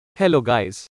Hello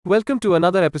guys. Welcome to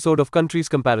another episode of Countries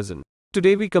Comparison.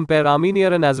 Today we compare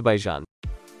Armenia and Azerbaijan.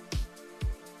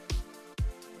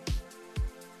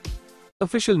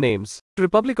 Official names: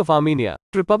 Republic of Armenia,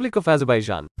 Republic of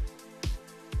Azerbaijan.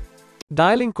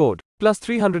 Dialing code: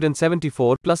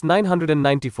 +374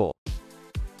 +994.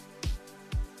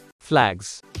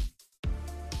 Flags.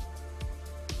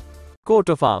 Coat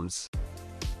of arms.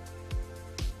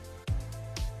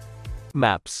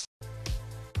 Maps.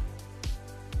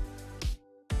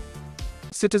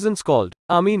 Citizens called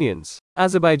Armenians,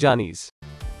 Azerbaijanis.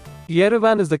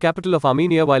 Yerevan is the capital of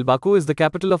Armenia while Baku is the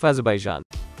capital of Azerbaijan.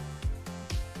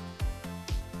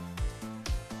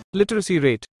 Literacy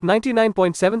rate: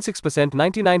 99.76%,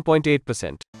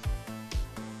 99.8%.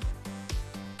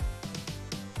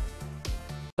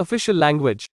 Official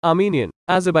language: Armenian,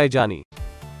 Azerbaijani.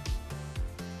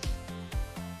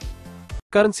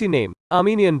 Currency name: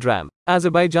 Armenian dram,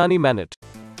 Azerbaijani manat.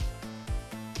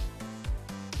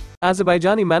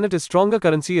 Azerbaijani manat is stronger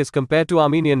currency as compared to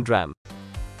Armenian dram.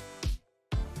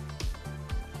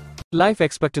 Life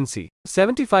expectancy: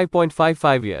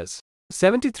 75.55 years.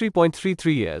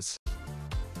 73.33 years.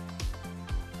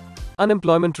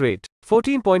 Unemployment rate: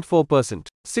 14.4%,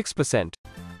 6%.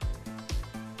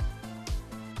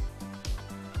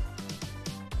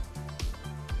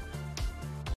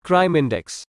 Crime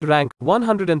index: rank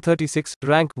 136,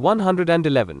 rank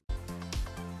 111.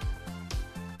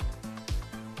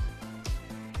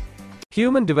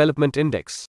 Human Development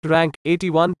Index: rank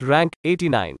 81, rank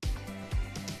 89.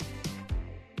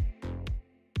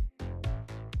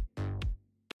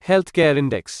 Healthcare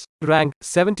Index: rank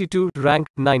 72, rank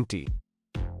 90.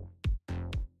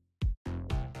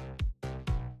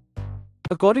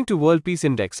 According to World Peace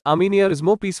Index, Armenia is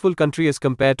more peaceful country as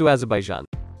compared to Azerbaijan.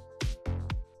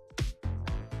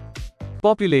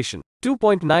 Population: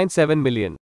 2.97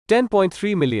 million,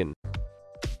 10.3 million.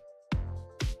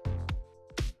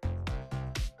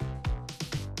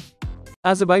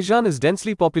 Azerbaijan is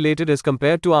densely populated as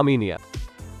compared to Armenia.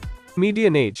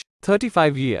 Median age: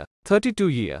 35 year, 32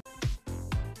 year.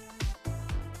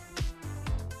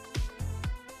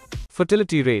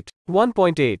 Fertility rate: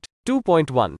 1.8,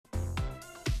 2.1.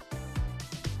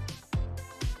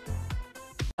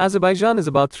 Azerbaijan is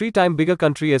about 3 times bigger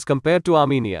country as compared to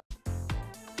Armenia.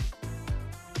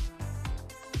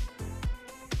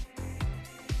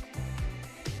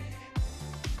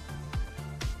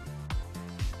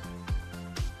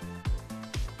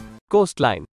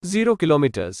 Coastline: 0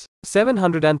 kilometers,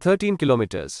 713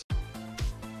 kilometers.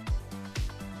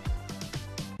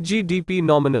 GDP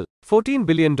nominal: $14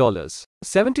 billion,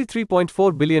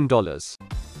 $73.4 billion.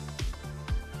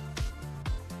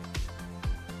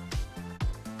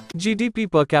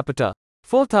 GDP per capita: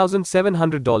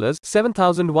 $4,700,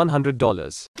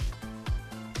 $7,100.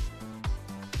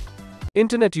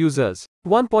 Internet users: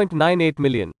 1.98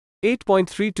 million,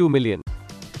 8.32 million.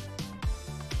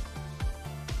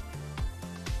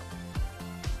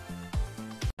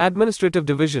 Administrative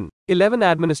division: 11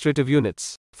 administrative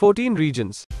units, 14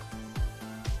 regions.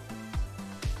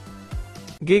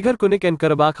 Geghar-Kunik and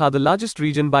Karabakh are the largest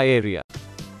region by area.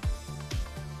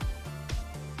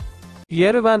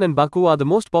 Yerevan and Baku are the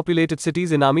most populated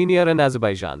cities in Armenia and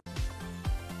Azerbaijan.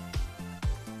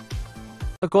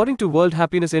 According to World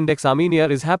Happiness Index, Armenia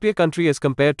is happier country as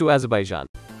compared to Azerbaijan.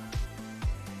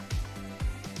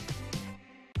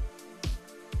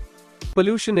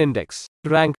 Pollution Index: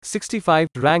 rank 65,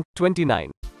 rank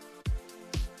 29.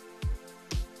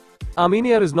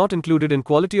 Armenia is not included in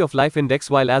Quality of Life Index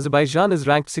while Azerbaijan is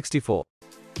ranked 64.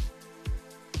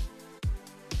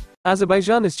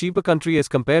 Azerbaijan is cheaper country as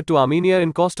compared to Armenia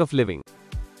in cost of living.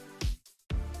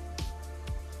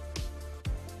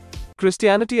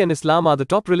 Christianity and Islam are the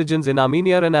top religions in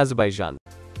Armenia and Azerbaijan.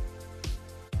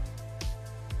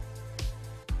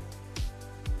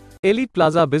 Elite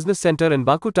Plaza Business Center and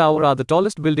Baku Tower are the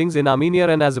tallest buildings in Armenia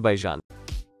and Azerbaijan.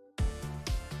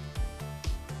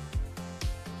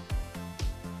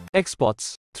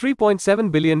 Exports: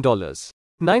 $3.7 billion,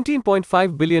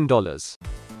 $19.5 billion.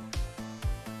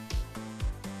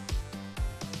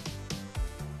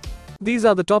 These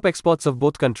are the top exports of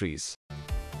both countries.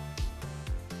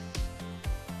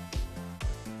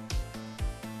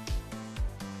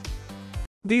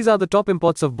 These are the top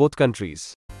imports of both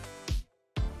countries.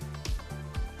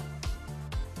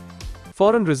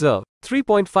 Foreign reserve: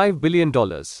 $3.5 billion,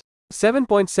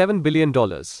 $7.7 billion.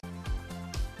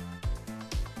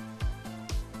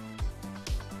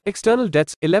 External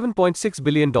debts: $11.6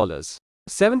 billion,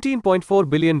 $17.4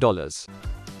 billion.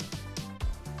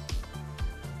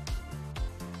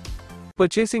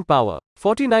 Purchasing power: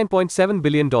 $49.7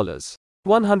 billion,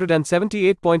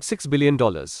 $178.6 billion.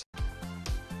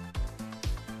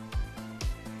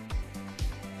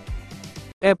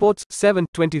 Airports, 7,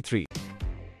 23.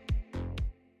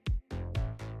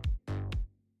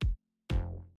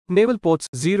 Naval ports,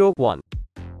 0, 1.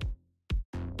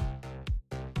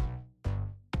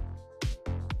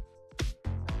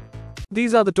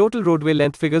 These are the total roadway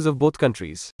length figures of both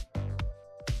countries.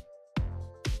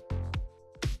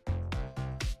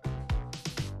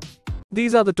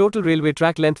 These are the total railway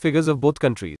track length figures of both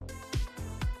countries.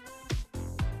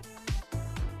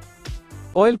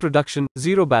 Oil production,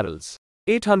 0 barrels.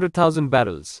 800,000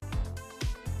 barrels.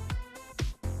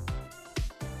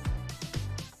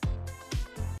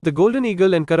 The golden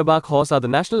eagle and Karabakh horse are the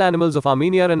national animals of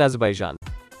Armenia and Azerbaijan.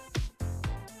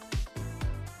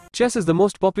 Chess is the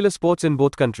most popular sports in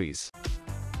both countries.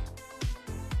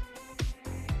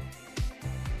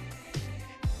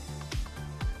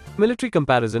 Military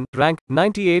comparison, rank,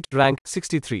 98, rank,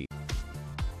 63.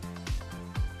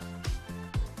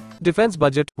 Defense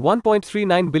budget,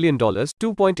 $1.39 billion,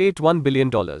 $2.81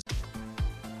 billion.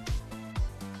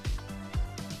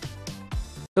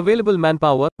 Available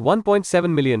manpower,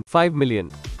 1.7 million, 5 million.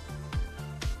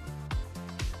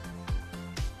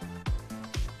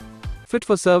 Fit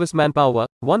for service manpower,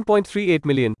 1.38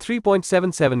 million,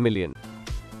 3.77 million.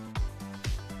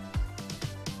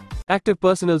 Active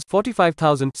personnel,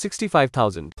 45,000,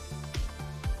 65,000.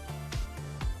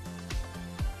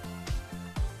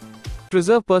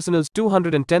 Reserve personnel,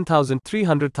 210,000,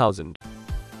 300,000.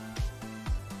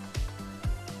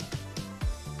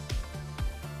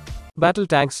 Battle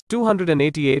tanks,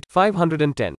 288,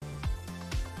 510.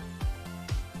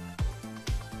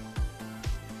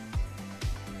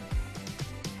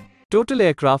 Total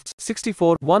aircrafts,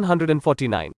 64,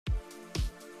 149.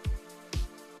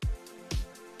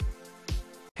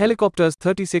 Helicopters,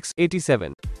 36,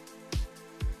 87.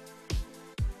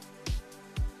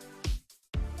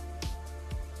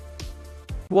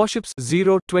 Warships,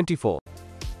 0, 24.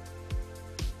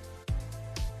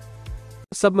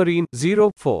 Submarine,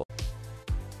 0, 4.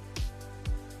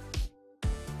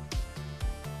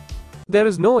 There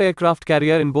is no aircraft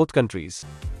carrier in both countries.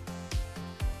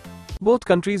 Both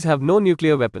countries have no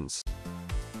nuclear weapons.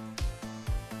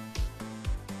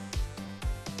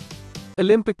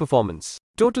 Olympic performance.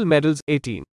 Total medals,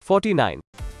 18, 49.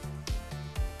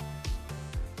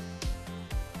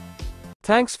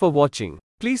 Thanks for watching.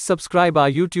 Please subscribe our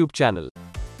YouTube channel.